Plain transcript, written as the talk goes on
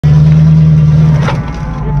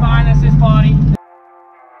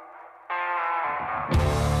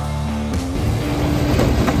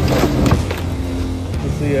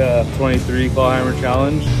2023 Clawhammer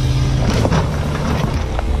Challenge.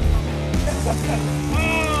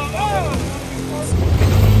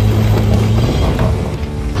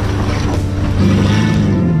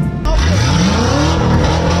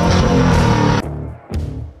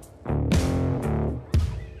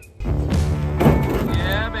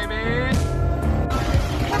 Yeah, baby.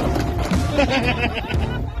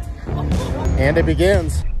 And it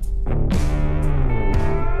begins.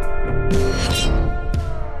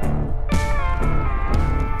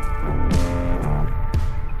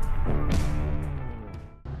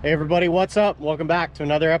 Hey everybody, what's up? Welcome back to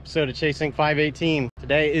another episode of Chasing 518.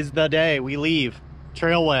 Today is the day we leave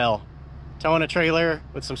Trail Whale, towing a trailer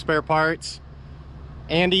with some spare parts.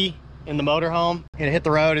 Andy in the motorhome. Gonna hit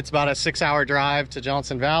the road. It's about a 6-hour drive to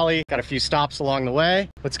Johnson Valley. Got a few stops along the way.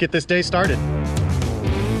 Let's get this day started.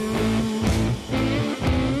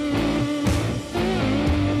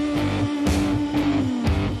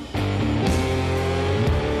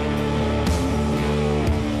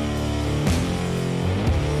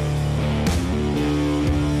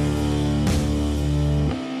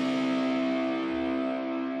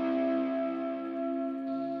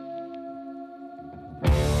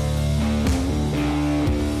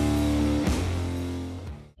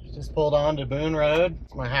 Pulled on to Boone Road.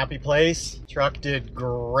 It's my happy place. Truck did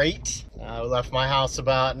great. We left my house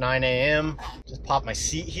about 9 a.m. Just popped my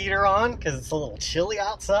seat heater on because it's a little chilly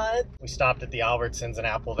outside. We stopped at the Albertsons in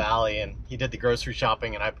Apple Valley and he did the grocery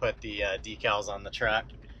shopping and I put the decals on the truck.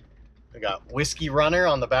 We got Whiskey Runner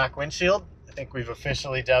on the back windshield. I think we've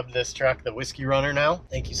officially dubbed this truck the Whiskey Runner now.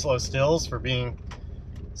 Thank you, Slow Stills, for being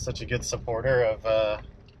such a good supporter of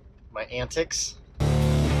my antics.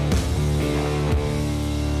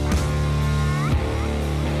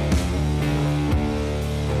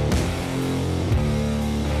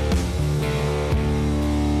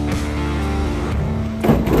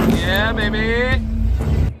 Yeah, baby.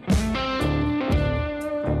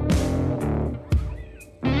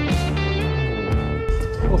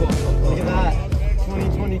 Look at that.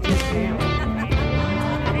 2022 Camry.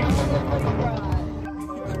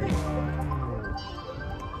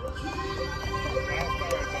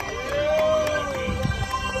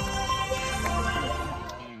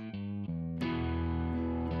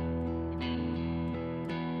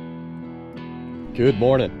 Good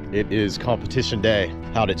morning. It is competition day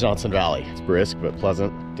out at Johnson Valley. It's brisk but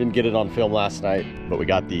pleasant. Didn't get it on film last night, but we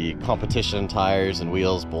got the competition tires and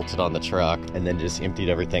wheels bolted on the truck and then just emptied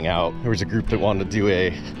everything out. There was a group that wanted to do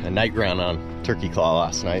a night round on Turkey Claw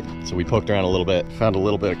last night, so we poked around a little bit, found a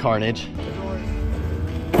little bit of carnage.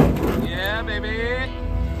 Yeah, baby.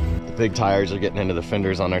 The big tires are getting into the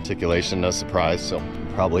fenders on articulation, no surprise, so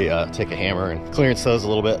probably take a hammer and clearance those a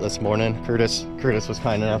little bit this morning. Curtis was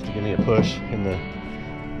kind enough to give me a push in the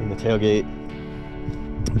tailgate,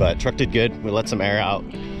 but truck did good. We let some air out.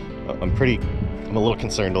 I'm a little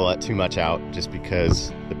concerned to let too much out just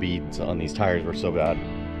because the beads on these tires were so bad.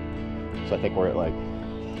 So I think we're at like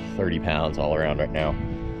 30 pounds all around right now.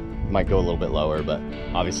 Might go a little bit lower, but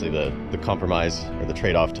obviously the compromise or the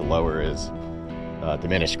trade-off to lower is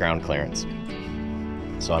diminished ground clearance.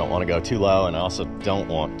 So I don't want to go too low, and I also don't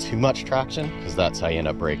want too much traction because that's how you end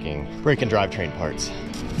up breaking drivetrain parts.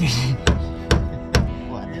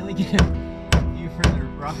 What? Really get you for the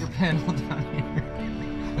rocker panel down here.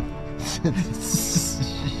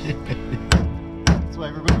 That's why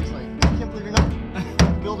everybody's like, I can't believe you're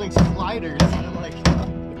not building sliders. And I'm like,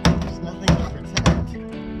 there's nothing to protect.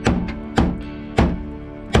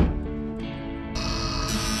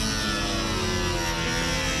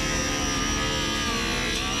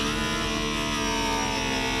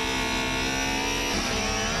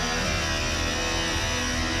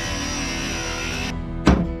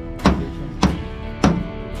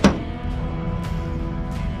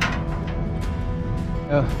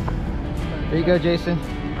 Oh, there you go, Jason.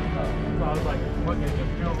 I was like, what, if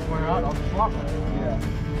you don't wear out, I'll just swap them.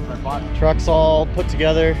 Yeah. Truck's all put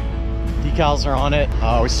together. Decals are on it.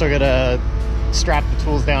 We still gotta strap the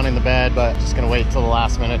tools down in the bed, but just gonna wait till the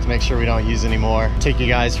last minute to make sure we don't use any more. Take you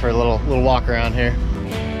guys for a little walk around here.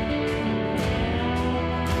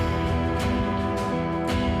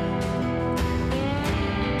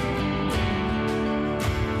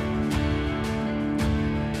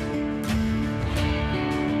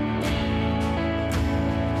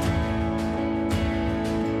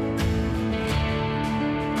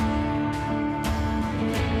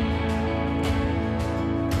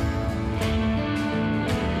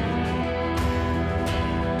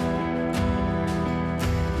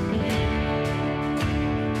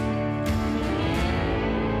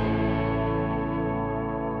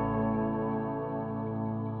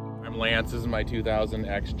 Lance. This is my 2000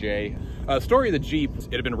 XJ. Story of the Jeep,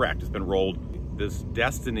 it had been wrecked, it's been rolled. This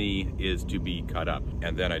destiny is to be cut up.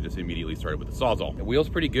 And then I just immediately started with the Sawzall. The wheel's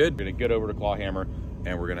pretty good. We're gonna get over to Clawhammer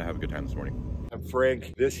and we're gonna have a good time this morning. I'm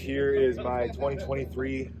Frank. This here is my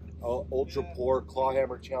 2023 Ultra Poor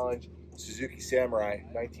Clawhammer Challenge Suzuki Samurai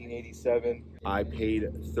 1987. I paid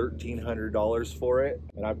 $1,300 for it,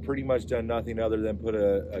 and I've pretty much done nothing other than put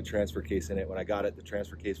a transfer case in it. When I got it, the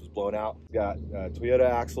transfer case was blown out. It's got Toyota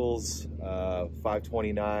axles,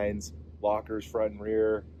 529s, lockers front and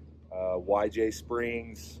rear, YJ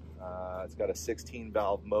springs. It's got a 16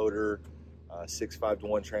 valve motor,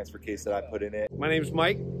 6.5-to-1 transfer case that I put in it. My name's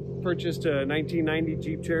Mike. Purchased a 1990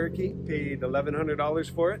 Jeep Cherokee, paid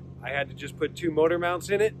 $1,100 for it. I had to just put 2 motor mounts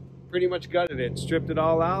in it. Pretty much gutted it, stripped it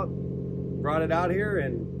all out, brought it out here,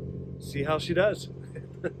 and see how she does.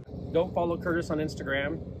 Go follow Curtis on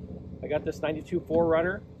Instagram. I got this 92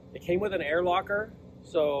 4Runner. It came with an air locker,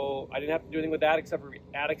 so I didn't have to do anything with that except for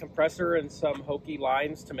add a compressor and some hokey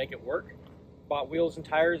lines to make it work. Bought wheels and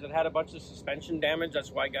tires that had a bunch of suspension damage.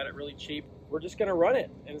 That's why I got it really cheap. We're just gonna run it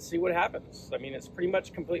and see what happens. I mean, it's pretty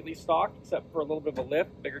much completely stock except for a little bit of a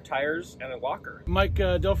lift, bigger tires, and a locker. Mike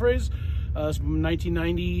Delfrays.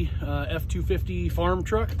 1990 F-250 farm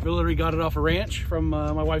truck. Literally got it off a ranch from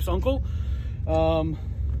my wife's uncle.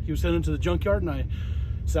 He was sent into the junkyard and I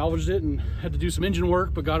salvaged it and had to do some engine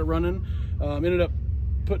work, but got it running. Ended up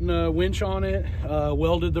putting a winch on it,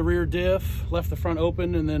 welded the rear diff, left the front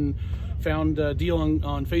open, and then found a deal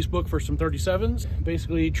on Facebook for some 37s.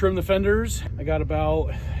 Basically trimmed the fenders. I got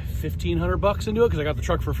about 1,500 bucks into it because I got the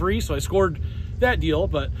truck for free, so I scored that deal,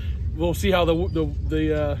 but we'll see how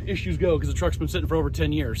the issues go because the truck's been sitting for over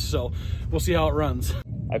 10 years, so we'll see how it runs.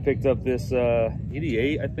 I picked up this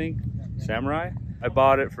 88, I think, Samurai. I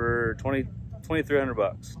bought it for 2,300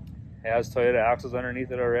 bucks. It has Toyota axles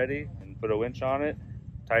underneath it already, and put a winch on it,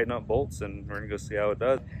 tighten up bolts, and we're gonna go see how it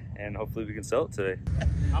does, and hopefully we can sell it today.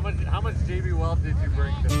 How much JB Weld did you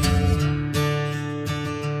bring to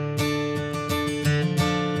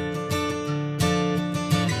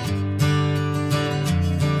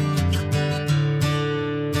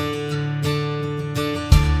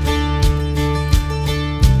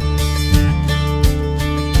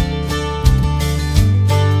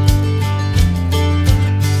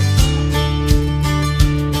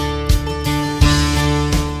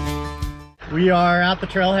We are at the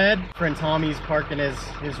trailhead. Friend Tommy's parking his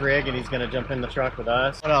rig and he's gonna jump in the truck with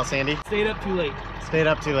us. What else, Andy? Stayed up too late. Stayed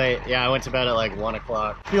up too late. Yeah, I went to bed at like 1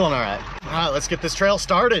 o'clock. Feeling all right. All right, let's get this trail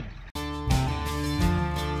started.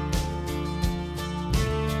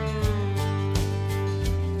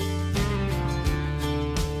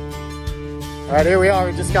 All right, here we are.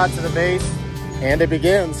 We just got to the base and it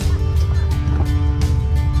begins.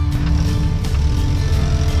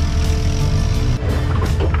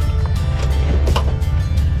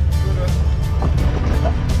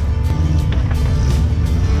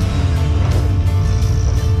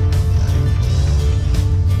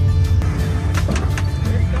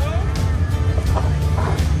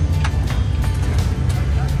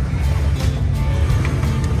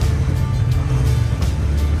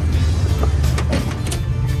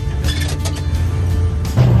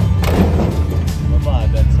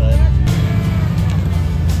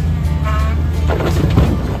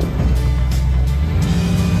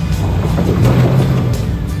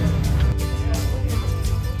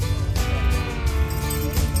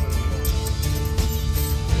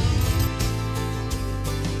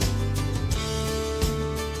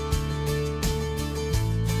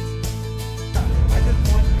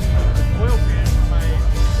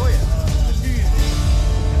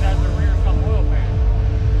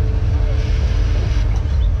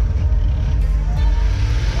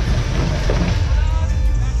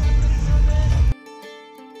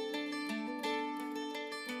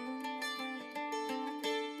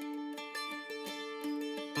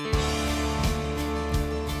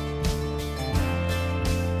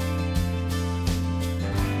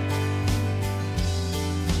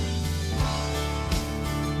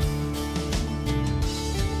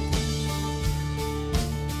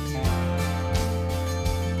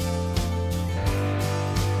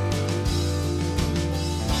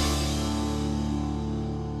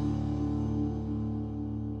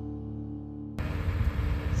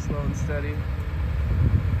 slow and steady.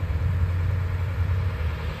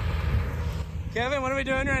 Kevin, what are we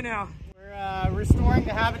doing right now? We're restoring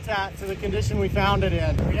the habitat to the condition we found it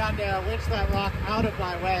in. We had to winch that rock out of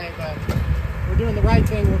my way, but we're doing the right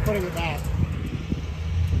thing. We're putting it back.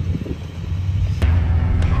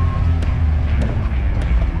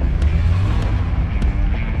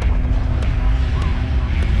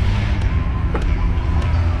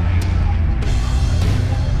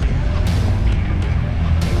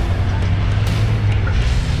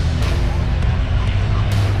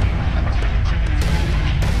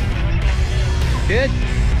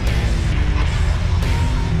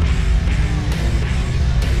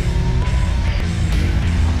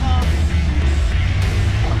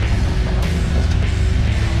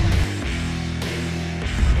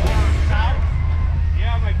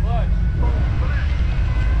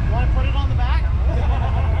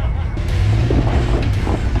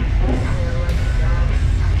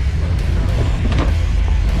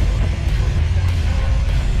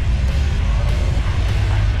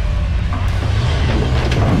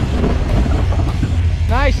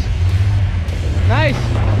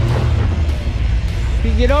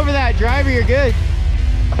 Driver, you're good.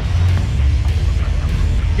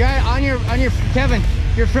 Got on your Kevin,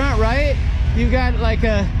 your front right. You got like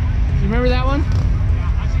a. You remember that one?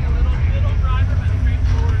 I see a little driver, but straight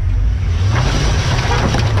forward.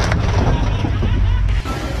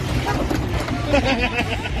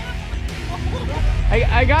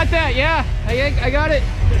 I got that. Yeah, I got it. Is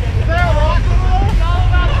there a rock? It's all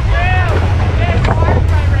about the trail. There's the hard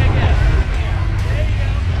driver, I guess. There you go.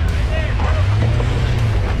 Right there.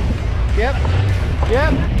 Yep.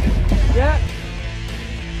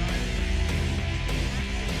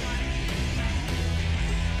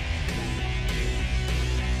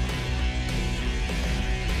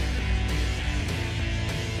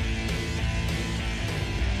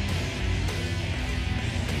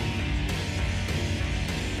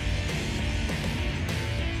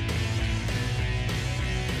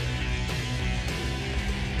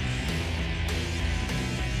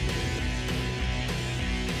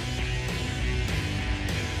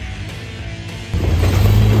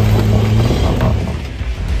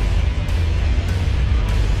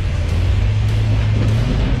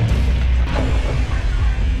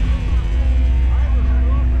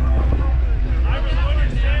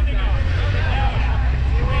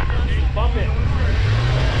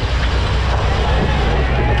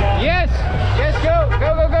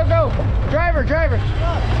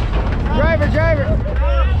 Driver.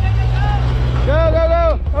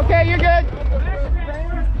 Go. Okay, you're good.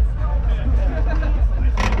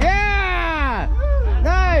 Yeah!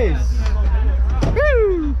 Nice.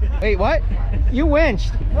 Woo! Wait, what? You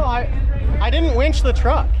winched. No, I didn't winch the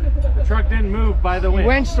truck. The truck didn't move by the You wind.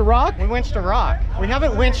 winched the rock? We winched a rock. We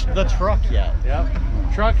haven't winched the truck yet. Yep.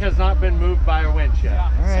 Truck has not been moved by a winch yet. All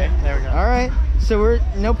right. See, there we go. All right. So we're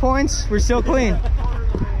no points. We're still clean.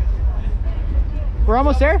 We're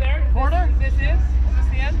almost there. Quarter? This is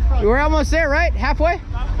the end? We're almost there, right? Halfway?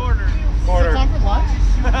 Not quarter. Quarter. Time for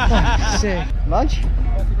lunch? Sick. Lunch?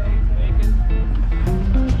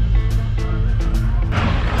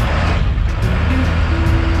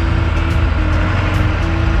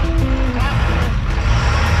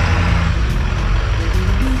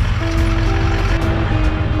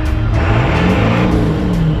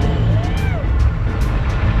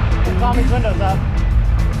 Tommy's windows up.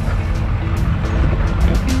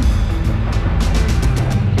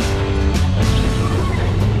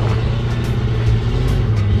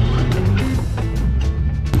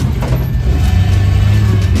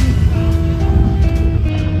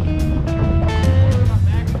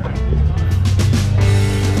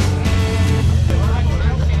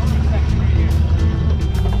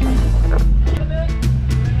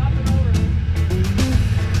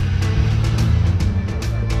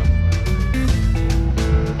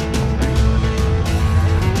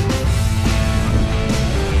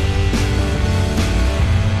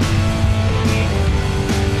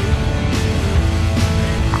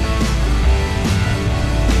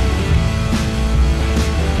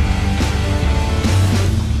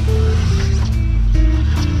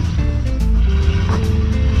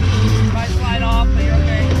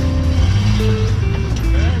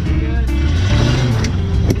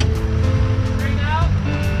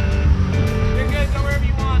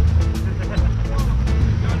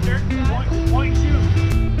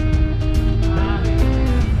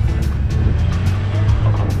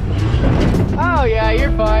 Oh yeah,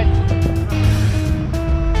 you're fine.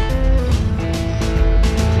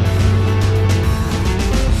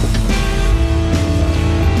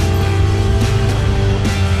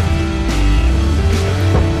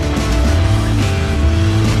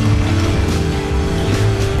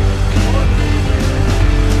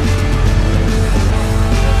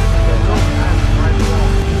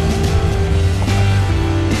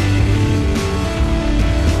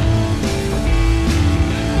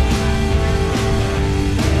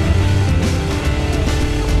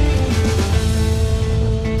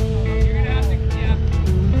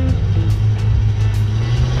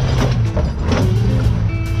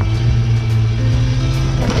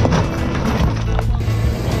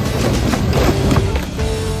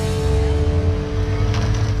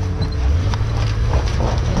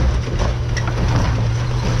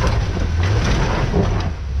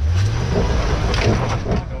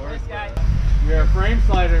 Your frame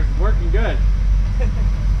slider's working good.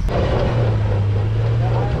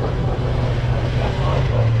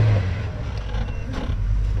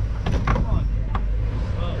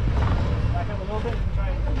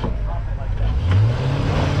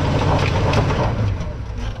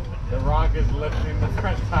 The rock is lifting the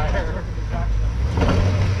front tire.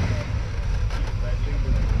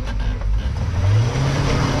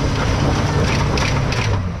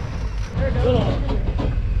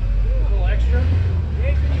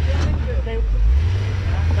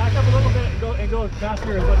 go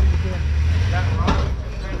faster as much as you can.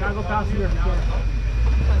 You gotta go faster as you can.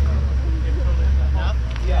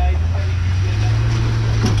 Yeah.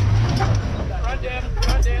 Front down,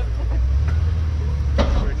 front down.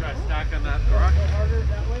 We're gonna try to stack on that rock. Harder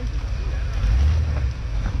that way.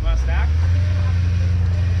 You want to stack?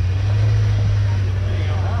 There you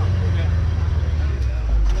go.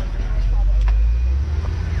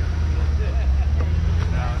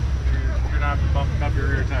 Now, you're gonna have to bump up your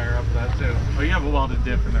rear tire up that too. Oh, you have a welded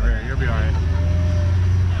dip in the rear. You'll be all right.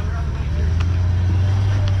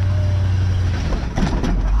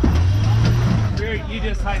 You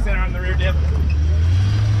just high center on the rear dip.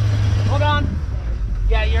 Hold on.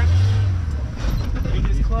 Yeah, you're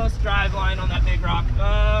just close drive line on that big rock.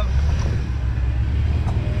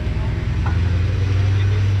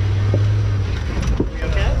 You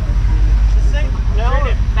okay? This thing? No.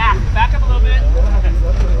 Back up a little bit.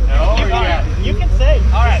 No. You can say.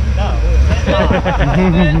 All right. No.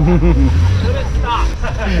 Let it stop.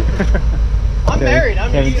 I'm married.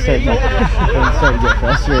 I'm Kevin's starting to get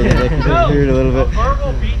frustrated. I can hear it a little bit. A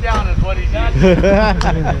verbal beat down is what he does.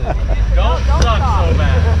 Don't suck so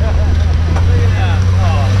bad. Look at that.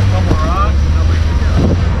 Oh, a couple rocks.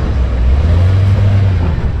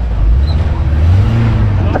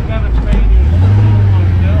 Some kind of training on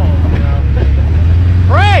hills, you know.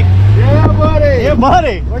 Frank! Yeah, buddy. Yeah,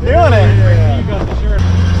 buddy. We're doing it. You got the shirt.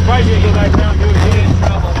 Surprised you didn't go back down and do it. You get in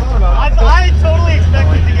trouble. I totally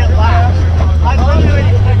expected to get laughed. I totally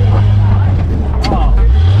expected. Oh.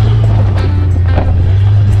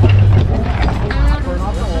 Burn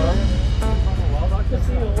off the oil. Weld off the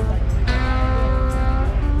seals.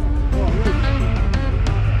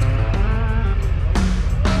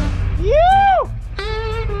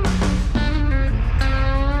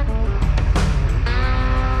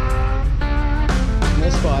 No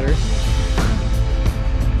spotter.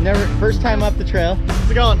 Never, first time up the trail.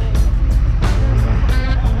 How's it going?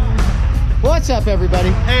 What's up, everybody?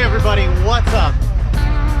 Hey everybody, what's up?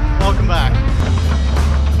 Welcome back.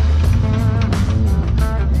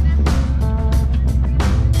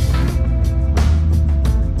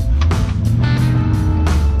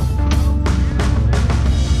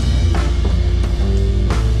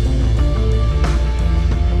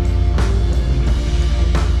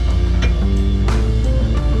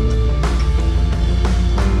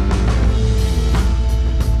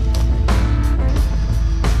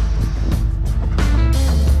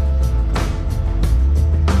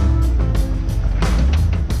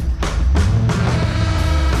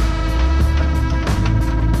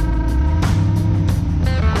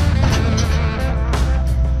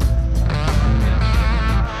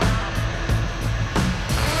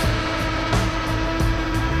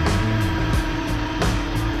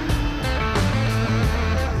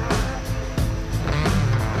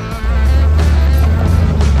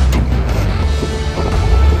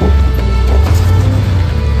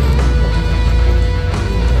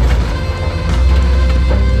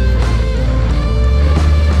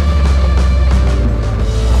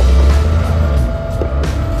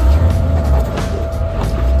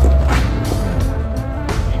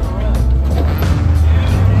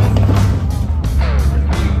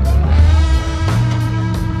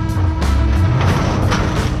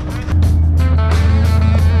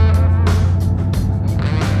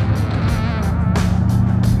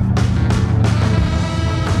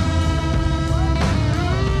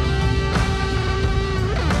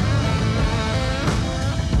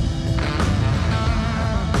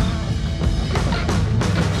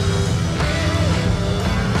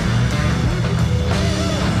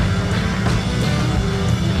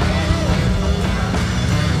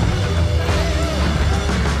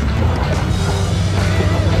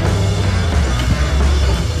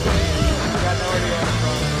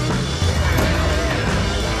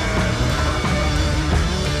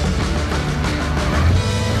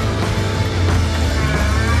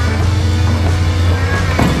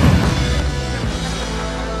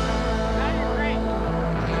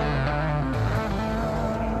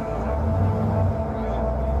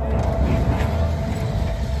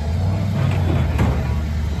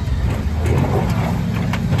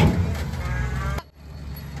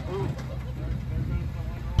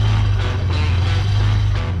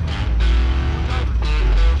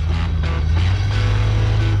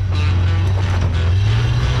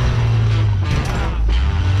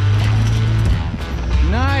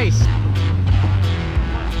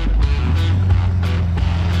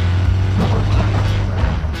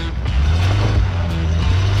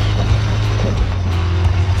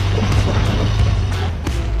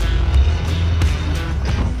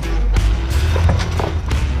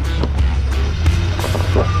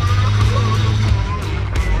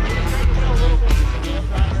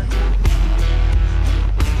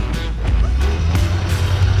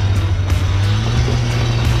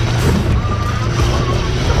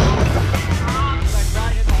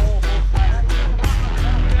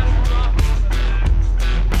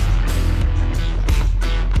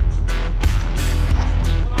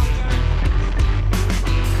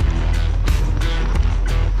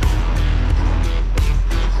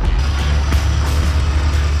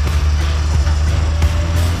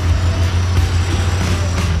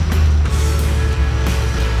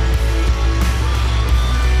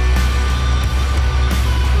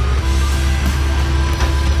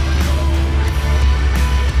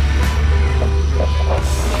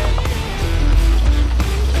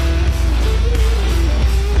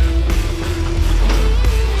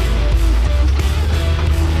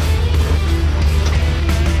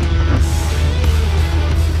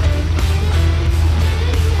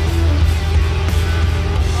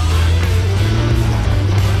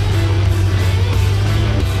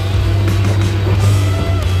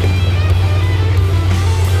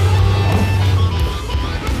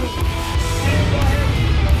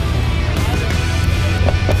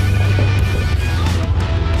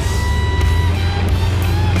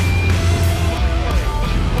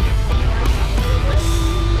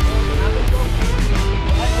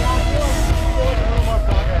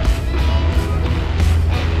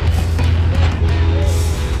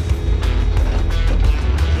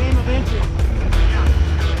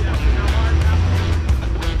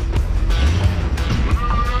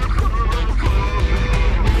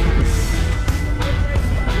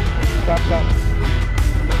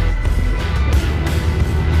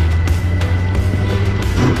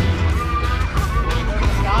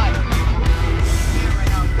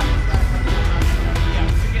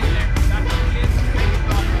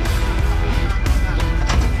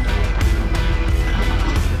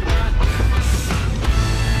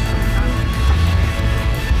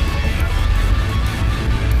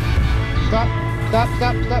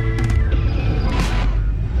 Stop.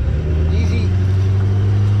 Easy.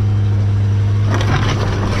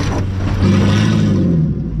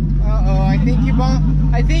 Uh-oh,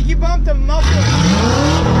 I think you bumped a muffler.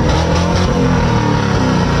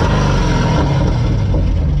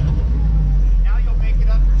 Now you'll make it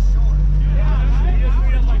up for sure.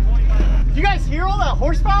 Do you guys hear all that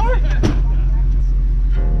horsepower?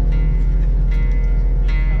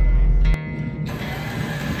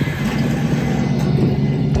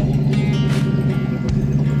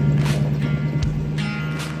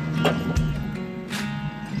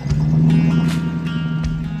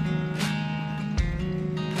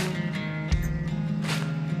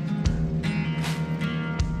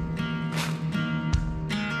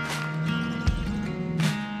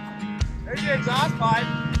 There's your exhaust pipe.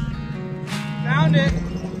 Found it.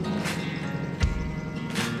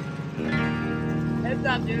 Heads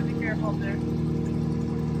up, dude. Be careful up there.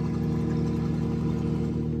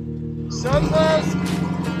 So close.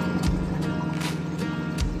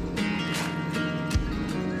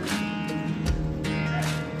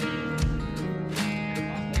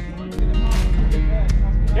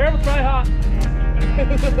 Careful, it's probably hot.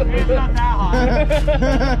 It's not that hot.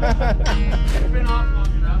 It's been off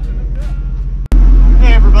long enough.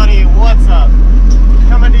 Hey everybody, what's up?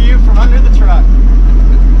 Coming to you from under the truck.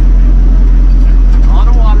 On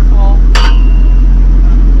a waterfall.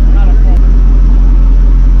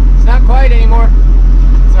 It's not quiet anymore.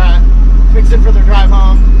 It's fixing for their drive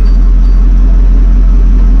home.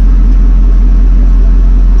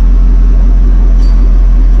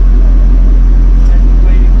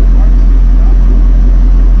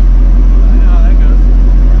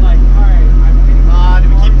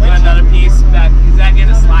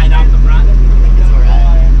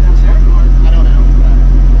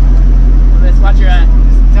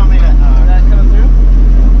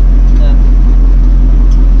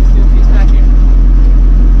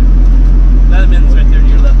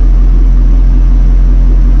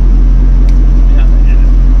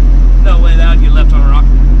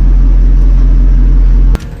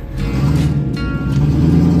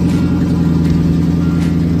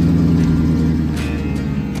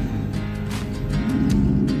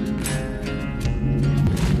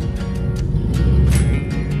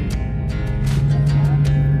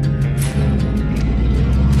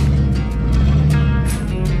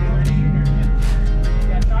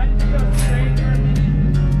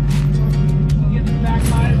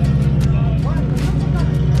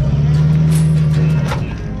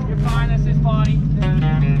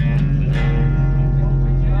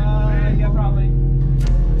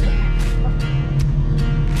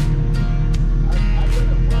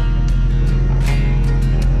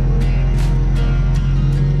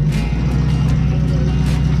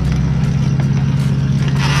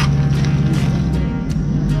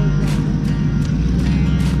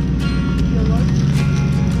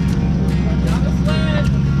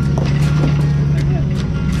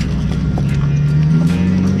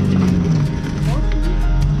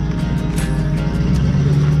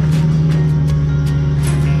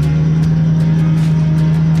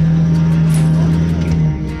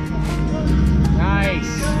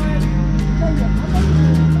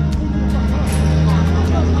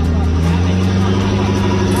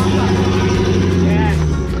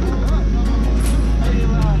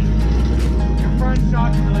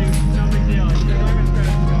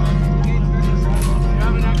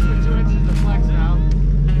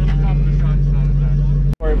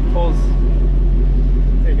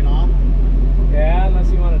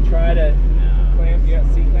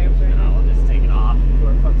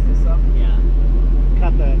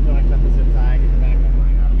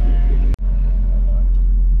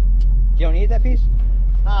 You don't need that piece?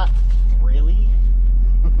 Not really.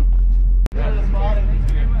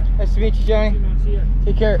 Nice to meet you, Johnny.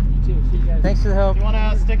 Take care. Thanks for the help. You want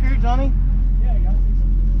a sticker, Johnny? Yeah, I got it.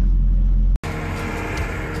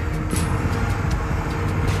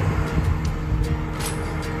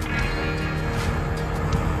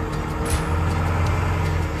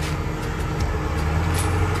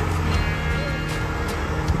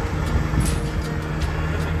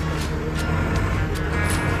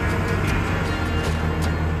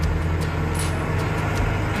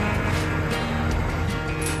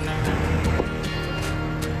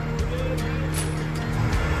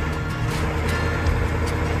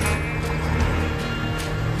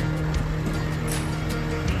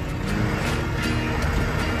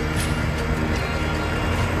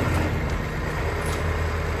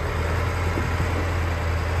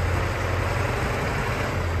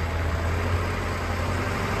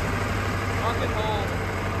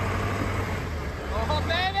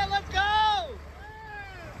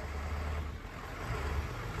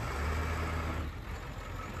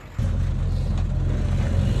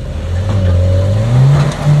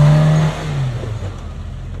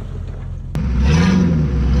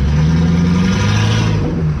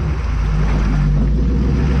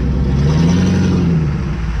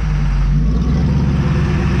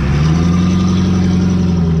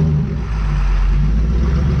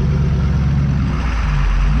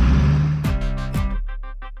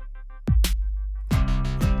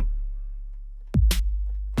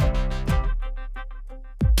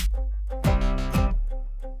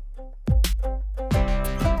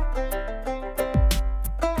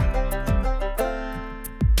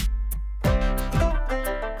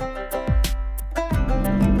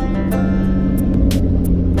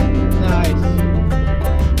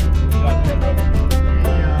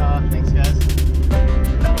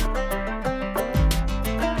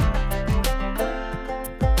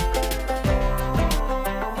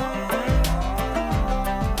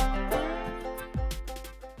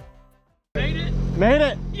 Made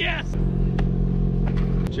it. Yes.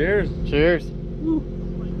 Cheers. Cheers.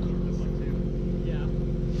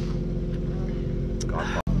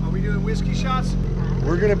 Are we doing whiskey shots?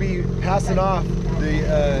 We're gonna be passing off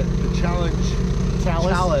the challenge.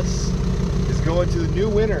 Chalice is going to the new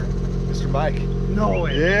winner, Mr. Mike. No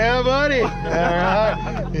way. Yeah, buddy. All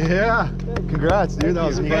right. Yeah. Congrats, dude. That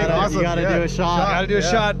was You gotta do a shot. Gotta do a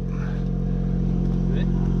shot.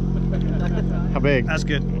 How big? That's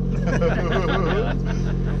good.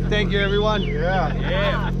 Thank you, everyone. Yeah.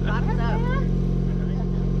 Yeah.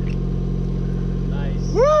 Nice.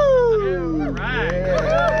 Woo! All right.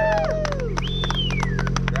 Yeah.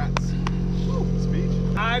 Congrats. Speech.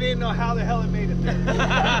 I didn't know how the hell it made it there.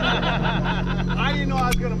 I didn't know I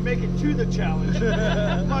was going to make it to the challenge,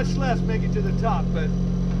 much less make it to the top, but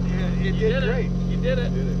it did great. You did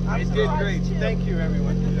it. It did great. Thank you,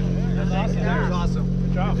 everyone. That's awesome. That was awesome.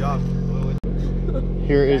 Good job. Good job.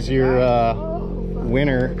 Here is your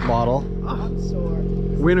winner bottle.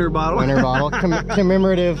 Winner bottle. Winner bottle.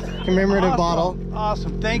 Commemorative Awesome. bottle.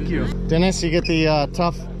 Awesome. Thank you. Dennis, you get the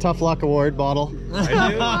tough luck award bottle.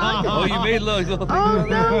 I do. Oh, you made look. Oh,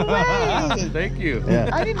 no way. Thank you. Yeah.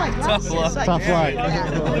 I need my glasses. Tough luck. so I Tough can luck. see.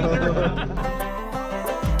 Yeah.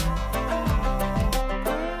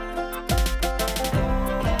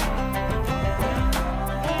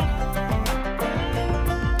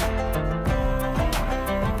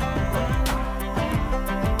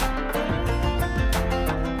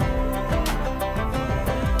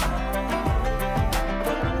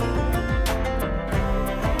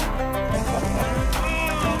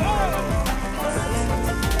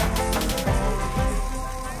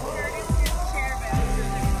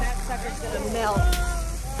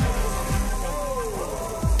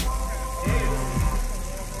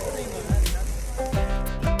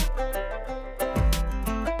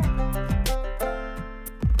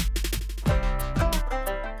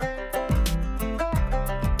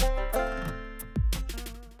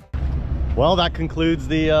 Well, that concludes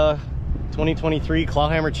the 2023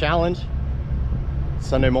 Clawhammer Challenge.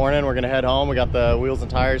 Sunday morning, we're gonna head home. We got the wheels and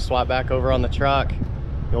tires swapped back over on the truck.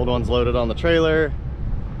 The old one's loaded on the trailer.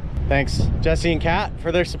 Thanks Jesse and Kat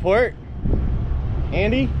for their support.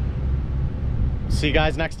 Andy, see you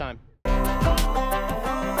guys next time.